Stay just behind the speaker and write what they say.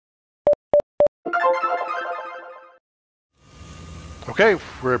Okay,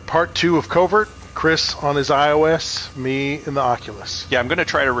 we're at part 2 of Covert. Chris on his iOS, me in the Oculus. Yeah, I'm going to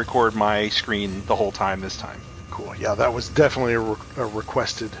try to record my screen the whole time this time. Cool. Yeah, that was definitely a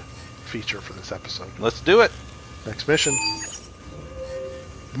requested feature for this episode. Let's do it. Next mission.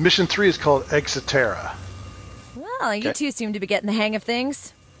 Mission 3 is called Exitera. Well, you two seem to be getting the hang of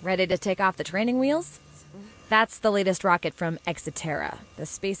things. Ready to take off the training wheels? That's the latest rocket from Exitera, the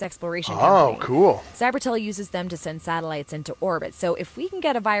space exploration company. Oh, cool. Cybertel uses them to send satellites into orbit, so if we can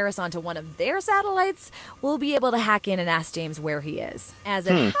get a virus onto one of their satellites, we'll be able to hack in and ask James where he is. As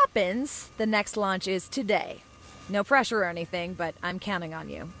it happens, the next launch is today. No pressure or anything, but I'm counting on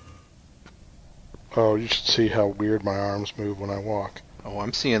you. Oh, you should see how weird my arms move when I walk. Oh,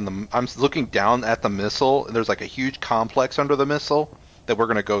 I'm seeing them. I'm looking down at the missile, and there's like a huge complex under the missile that we're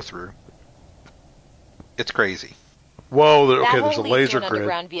going to go through. It's crazy. Whoa, okay, that there's a leads laser to an grid.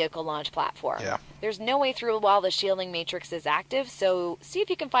 underground vehicle launch platform. Yeah. There's no way through while the shielding matrix is active, so see if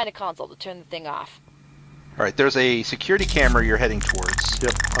you can find a console to turn the thing off. All right, there's a security camera you're heading towards.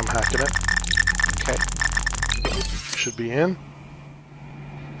 Yep, I'm hacking it. Okay. Should be in.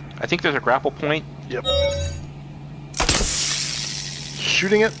 I think there's a grapple point. Yep.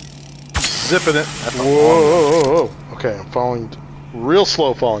 Shooting it. Zipping it. Whoa. Okay, I'm falling real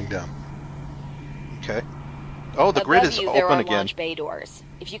slow falling down. Okay. Oh, the grid Above is you, there open are again. launch bay doors.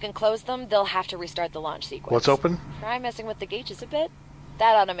 If you can close them, they'll have to restart the launch sequence. What's open? Try messing with the gauges a bit.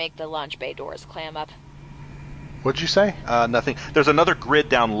 That ought to make the launch bay doors clam up. What'd you say? Nothing. There's another grid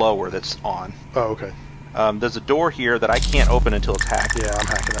down lower that's on. Oh, okay. There's a door here that I can't open until it's hacked. Yeah, I'm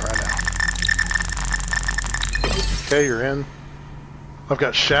hacking it right now. Okay, you're in. I've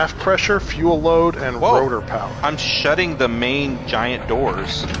got shaft pressure, fuel load, and rotor power. I'm shutting the main giant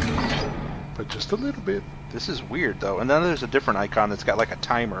doors. But just a little bit. This is weird, though. And then there's a different icon that's got like a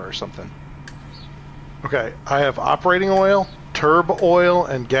timer or something. Okay, I have operating oil, turb oil,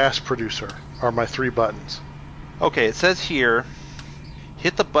 and gas producer are my 3 buttons. Okay, it says here,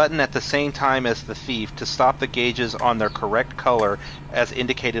 hit the button at the same time as the thief to stop the gauges on their correct color as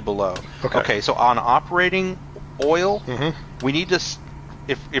indicated below. Okay, so on operating oil, we need to,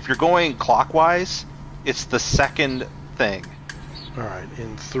 if you're going clockwise, it's the second thing. All right,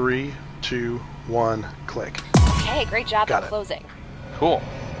 in 3, 2, 1, click. Okay, great job on closing. Cool.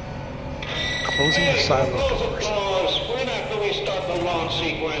 Closing the silo doors. When after we start the launch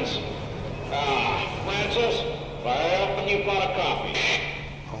sequence? Francis, fire up when you've got a copy.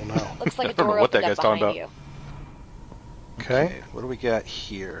 Oh no. Looks like a I don't know door what that opened guy's up talking behind about. you. Okay. What do we got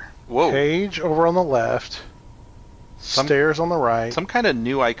here? Whoa. Cage over on the left. Stairs on the right. Some kind of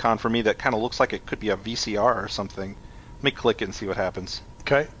new icon for me that kind of looks like it could be a VCR or something. Let me click it and see what happens.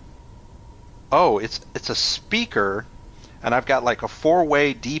 Okay. Oh, it's a speaker, and I've got like a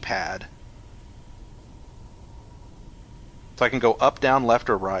 4-way D-pad. So I can go up, down, left,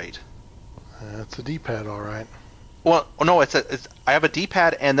 or right. That's a D-pad, all right. Well, no, I have a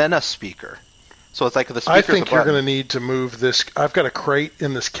D-pad and then a speaker. So it's like the speaker's I think a you're button. going to need to move this. I've got a crate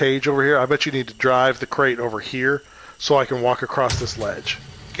in this cage over here. I bet you need to drive the crate over here so I can walk across this ledge.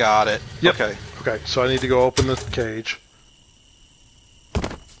 Got it. Yep. Okay. Okay, so I need to go open the cage.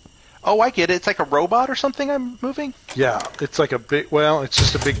 Oh, I get it. It's like a robot or something I'm moving? Yeah, it's like a big, well, it's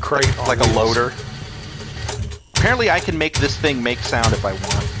just a big crate on Like wheels. a loader. Apparently I can make this thing make sound if I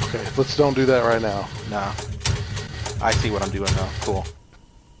want. Okay, let's don't do that right now. No. I see what I'm doing now. Cool.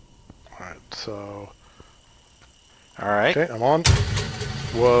 Alright, so... Alright. Okay, I'm on.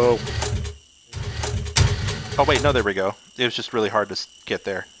 Whoa. Oh, wait, no, there we go. It was just really hard to get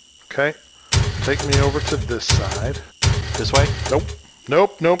there. Okay, take me over to this side. This way? Nope.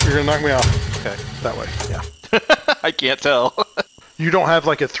 Nope, nope, you're going to knock me off. Okay. That way, yeah. I can't tell. You don't have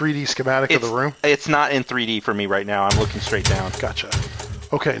like a 3D schematic of the room? It's not in 3D for me right now. I'm looking straight down. Gotcha.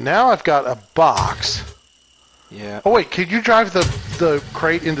 Okay, now I've got a box. Yeah. Oh wait, could you drive the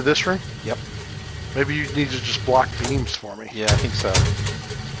crate into this room? Yep. Maybe you need to just block beams for me. Yeah, I think so.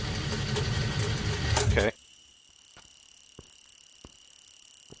 Okay.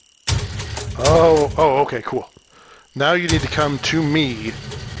 Oh, okay, cool. Now you need to come to me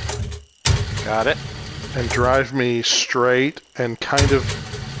Got it. and drive me straight and kind of...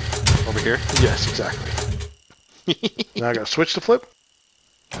 Over here? Yes, exactly. Now I gotta switch to flip.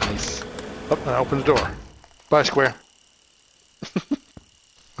 Nice. Oh, and I open the door. Bye, square.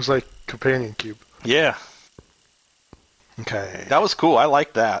 It's like companion cube. Yeah. Okay. That was cool. I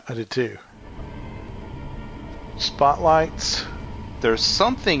like that. I did too. Spotlights. There's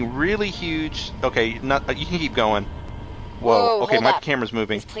something really huge. Okay, you can keep going. Whoa. Okay, hold my up. camera's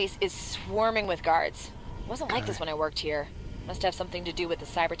moving. This place is swarming with guards. It wasn't like this when I worked here. Must have something to do with the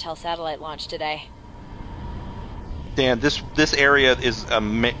Cybertel satellite launch today. Dan, this area is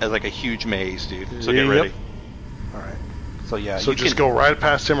like a huge maze, dude. So get ready. All right. So yeah. So just go right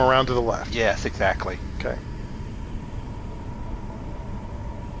past him around to the left. Yes, exactly. Okay.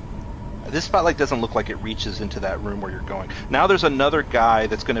 This spotlight doesn't look like it reaches into that room where you're going. Now there's another guy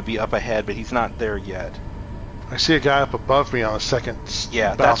that's going to be up ahead, but he's not there yet. I see a guy up above me on the second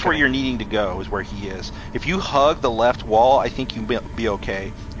Yeah, balcony. that's where you're needing to go, is where he is. If you hug the left wall, I think you'll be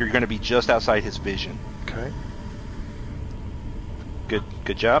okay. You're going to be just outside his vision. Okay.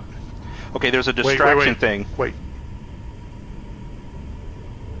 Good job. Okay, there's a distraction thing. Wait.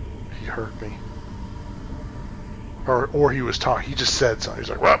 He heard me. Or he was talking. He just said something. He's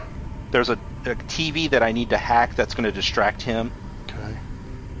like, what? There's a TV that I need to hack that's going to distract him. Okay.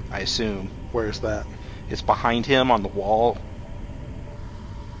 I assume. Where's that? It's behind him on the wall.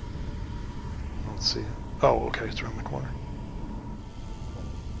 Let's see. Oh, okay. It's around the corner.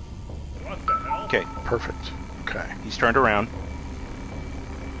 What the hell? Okay. Perfect. Okay. He's turned around.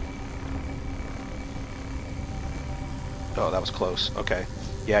 Oh, that was close. Okay.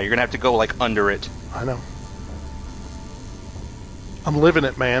 Yeah, you're going to have to go, like, under it. I know. I'm living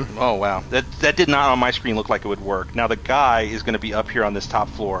it, man. Oh, wow. That did not on my screen look like it would work. Now, the guy is going to be up here on this top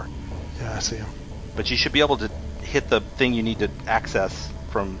floor. Yeah, I see him. But you should be able to hit the thing you need to access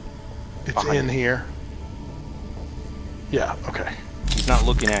from It's behind. in here. Yeah, okay. He's not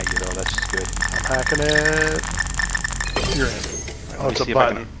looking at you, though. That's just good. I'm hacking it. You're in. Oh, it's a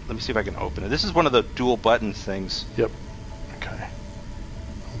button. Let me see if I can open it. This is one of the dual buttons things. Yep. Okay.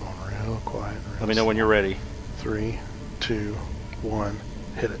 I'm going real quiet. Let me know when you're ready. 3, 2, 1.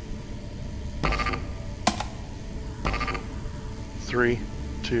 Hit it. 3,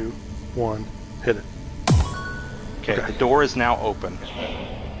 2, 1. Hit it. Okay, the door is now open.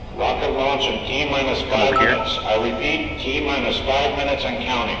 Rocket launch in T-minus 5 over here. minutes. I repeat, T-minus 5 minutes and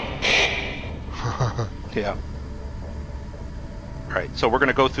counting. Yeah. Alright, so we're going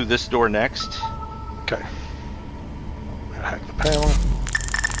to go through this door next. Okay. I'm gonna hack the panel.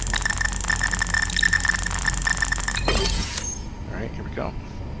 Alright, here we go.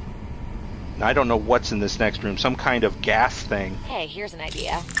 Now, I don't know what's in this next room. Some kind of gas thing. Hey, here's an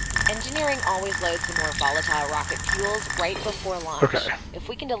idea. Engineering always loads the more volatile rocket fuels right before launch. Okay. If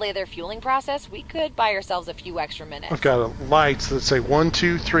we can delay their fueling process, we could buy ourselves a few extra minutes. I've got lights that say 1,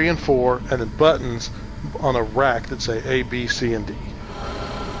 2, 3, and 4, and then buttons on a rack that say A, B, C, and D.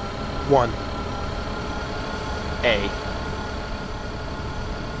 1. A.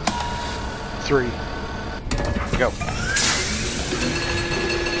 3. Go.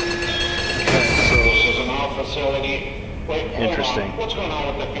 Okay, so This is an out facility. Wait, hold Interesting. on. What's going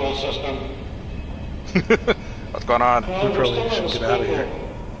on with the fuel system? What's going on? Well, we we're probably still in should get out of school. here.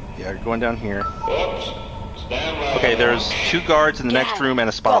 Yeah, you're going down here. Oops. Stand right. Okay, there's 2 guards in the next room and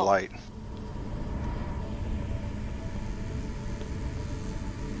a spotlight.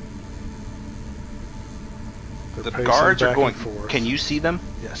 they're The pacing guards are back going... and forth. Can you see them?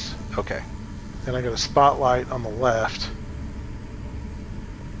 Yes. Okay. And I got a spotlight on the left.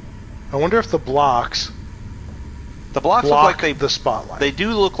 I wonder if the blocks The blocks look block like the spotlight. They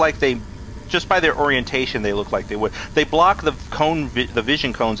do look like they... Just by their orientation, they look like they would. They block the the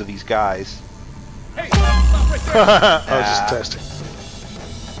vision cones of these guys. I was just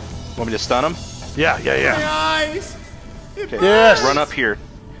testing. Want me to stun them? Yeah. Eyes! Okay. Yes. Run up here.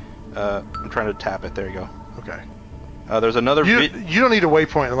 I'm trying to tap it. There you go. Okay. There's another... You don't need a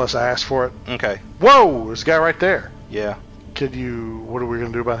waypoint unless I ask for it. Okay. Whoa! There's a guy right there. Yeah. What are we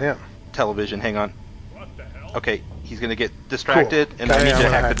going to do about him? Television. Hang on. What the hell? Okay. He's going to get distracted, Cool. and I Okay, need I'm to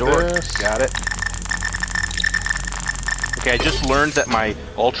gonna hack the hack door. this. Got it. Okay, I just learned that my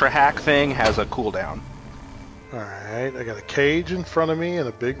ultra hack thing has a cooldown. Alright, I got a cage in front of me in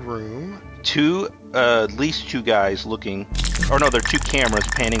a big room. At least 2 guys looking... Or no, they're 2 cameras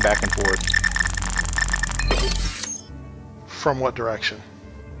panning back and forth. From what direction?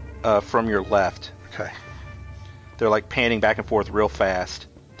 From your left. Okay. They're like panning back and forth real fast.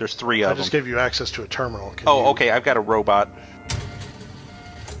 There's 3 I of just them. gave you access to a terminal. Can Oh, you- okay, I've got a robot.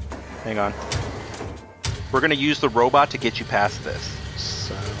 Hang on. We're going to use the robot to get you past this.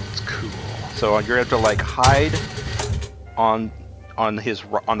 Sounds cool. So you're going to have to like hide on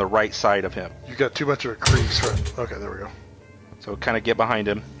the right side of him. You got too much of a crease, right? Okay, there we go. So kind of get behind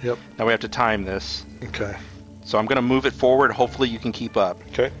him. Yep. Now we have to time this. Okay. So I'm going to move it forward. Hopefully you can keep up.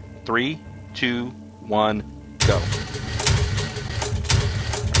 Okay. 3, 2, 1, go.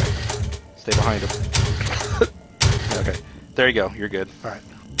 Alright. Stay behind him. Okay. There you go. You're good. All right.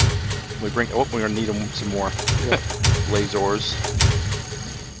 We're gonna need them some more. Yep. Lasers.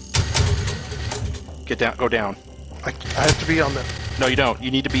 Get down. Go down. I have to be on the... No, you don't.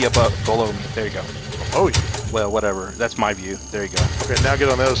 You need to be above, below me. There you go. Oh, yeah. Well, whatever. That's my view. There you go. Okay, now get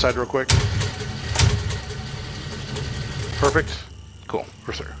on the other side real quick. Perfect. Cool.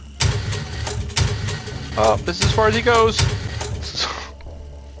 We're through. This is as far as he goes.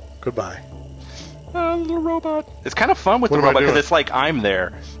 Goodbye. Little robot. It's kind of fun with What the am I robot because doing? it's like I'm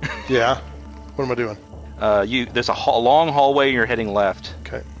there. Yeah. What am I doing? There's a long hallway and you're heading left.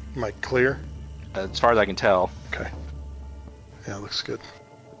 Okay. Am I clear? As far as I can tell. Okay. Yeah, looks good.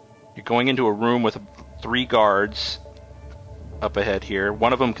 You're going into a room with 3 guards up ahead here.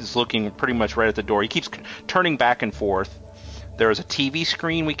 One of them is looking pretty much right at the door. He keeps turning back and forth. There is a TV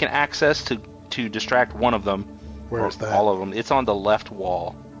screen we can access to distract one of them. Where is that? All of them. It's on the left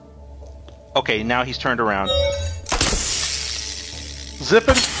wall. Okay, now he's turned around.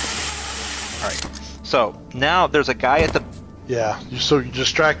 Zipping? Alright. So, now there's a guy at the... Yeah, so you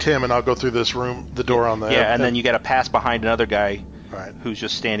distract him and I'll go through this room, the door on there. Yeah, and then you gotta pass behind another guy Alright. who's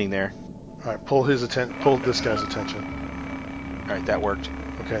just standing there. Alright, pull this guy's attention. Alright, that worked.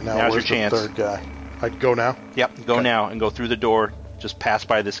 Okay, now Now's where's your the chance. third guy? I go now? Yep, go Okay. now and go through the door. Just pass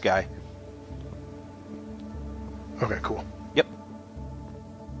by this guy. Okay, cool. Yep.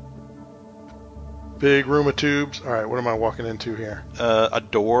 Big room of tubes. Alright, what am I walking into here? A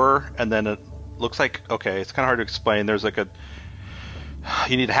door, and then it looks like... Okay, it's kind of hard to explain. There's like a...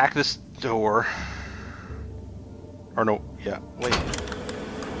 You need to hack this door. Or no, yeah, wait.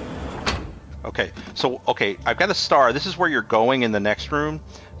 Okay, so, okay, I've got a star. This is where you're going in the next room,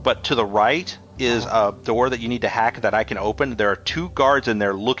 but to the right is a door that you need to hack that I can open. There are 2 guards in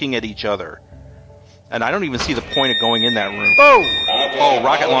there looking at each other. And I don't even see the point of going in that room. Oh! Oh,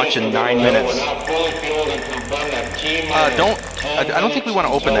 rocket launch in 9 minutes. I don't think we want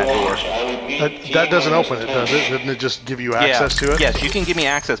to open that door. That doesn't open it, does it? Doesn't it just give you access to it? Yes, you can give me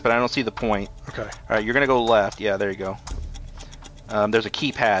access, but I don't see the point. Okay. Alright, you're going to go left. Yeah, there you go. There's a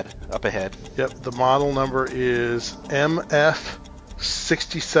keypad up ahead. Yep, the model number is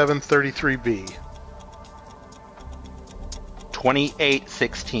MF6733B.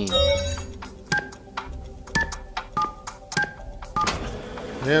 2816.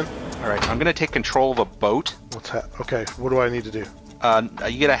 Then, Alright, I'm going to take control of a boat. okay, what do I need to do? You got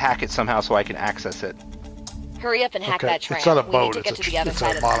to hack it somehow so I can access it. Hurry up and hack Okay, that tram. it's not a We boat, need to get it's to a- the other it's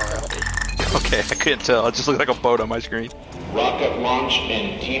side a of the monorail. facility. Okay, I couldn't tell. It just looked like a boat on my screen. Rocket launch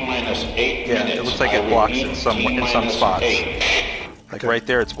in T-minus 8 Yeah, minutes. it looks like it I blocks repeat, in some T-minus spots. 8. Like Okay. right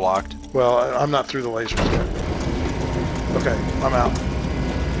there, it's blocked. Well, I'm not through the lasers yet. Okay, I'm out.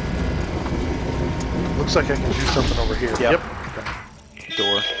 Looks like I can do something over here. Yep. Okay.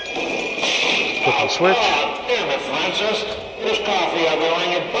 Door. Flip the switch. Ah, damn it, Francis. This coffee I've been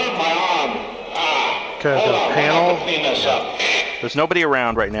running burned my arm. Ah. Okay, I've got a Hold on, panel. I have to clean this up. There's nobody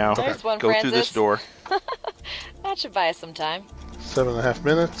around right now. There's one, Go through this Francis. door. That should buy us some time. 7.5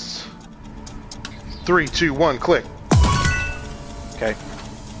 minutes. 3, 2, 1, click. Okay.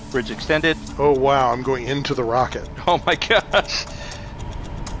 Bridge extended. Oh wow, I'm going into the rocket. Oh my gosh.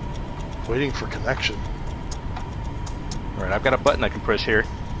 Waiting for connection. Alright, I've got a button I can push here.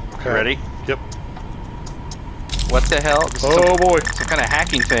 Okay. You ready? Yep. What the hell? This is Oh boy, some kind of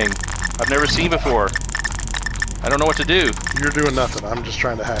hacking thing I've never seen before. I don't know what to do. you're doing nothing. I'm just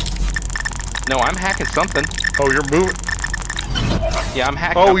trying to hack. No, I'm hacking something. Oh, you're moving. Yeah, I'm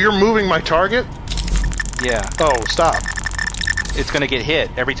hacking. Oh, you're moving my target? Yeah. Oh, stop. It's going to get hit.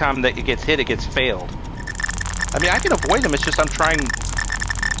 Every time that it gets hit, it gets failed. I mean, I can avoid them. It's just I'm trying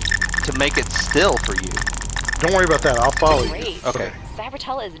to make it still for you. Don't worry about that. I'll follow you. Great. Okay.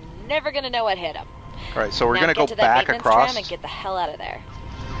 Cybertel is never going to know what hit him. All right, so we're Now going to get go to that back maintenance across, tram and get the hell out of there.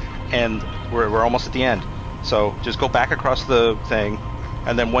 and we're almost at the end. So just go back across the thing,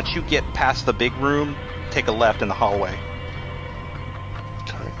 and then once you get past the big room, take a left in the hallway.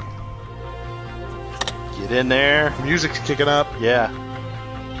 Okay. Get in there. Music's kicking up. Yeah.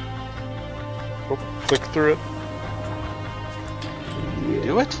 Oh, click through it.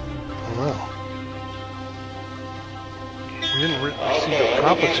 Do it? I don't know. We didn't see Okay, the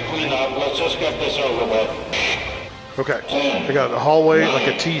everything's accomplishment. cleaned up. Let's just get this over with. Okay. I got a hallway, like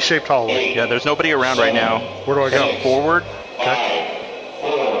a T-shaped hallway. Yeah, there's nobody around right now. Where do I go? Head forward. Okay.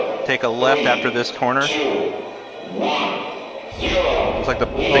 Take a left after this corner. Looks like the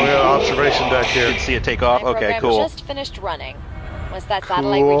Oh, we got an observation deck You here. can see it take off. My Okay, program cool. just finished running. Once that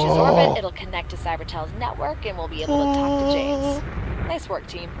satellite reaches Cool. orbit, it'll connect to Cybertel's network and we'll be able to talk to James. Nice work,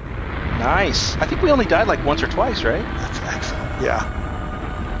 team. Nice. I think we only died like once or twice, right? That's excellent. Yeah.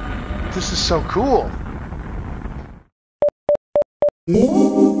 This is so cool.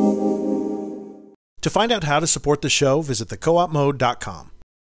 To find out how to support the show, visit thecoopmode.com.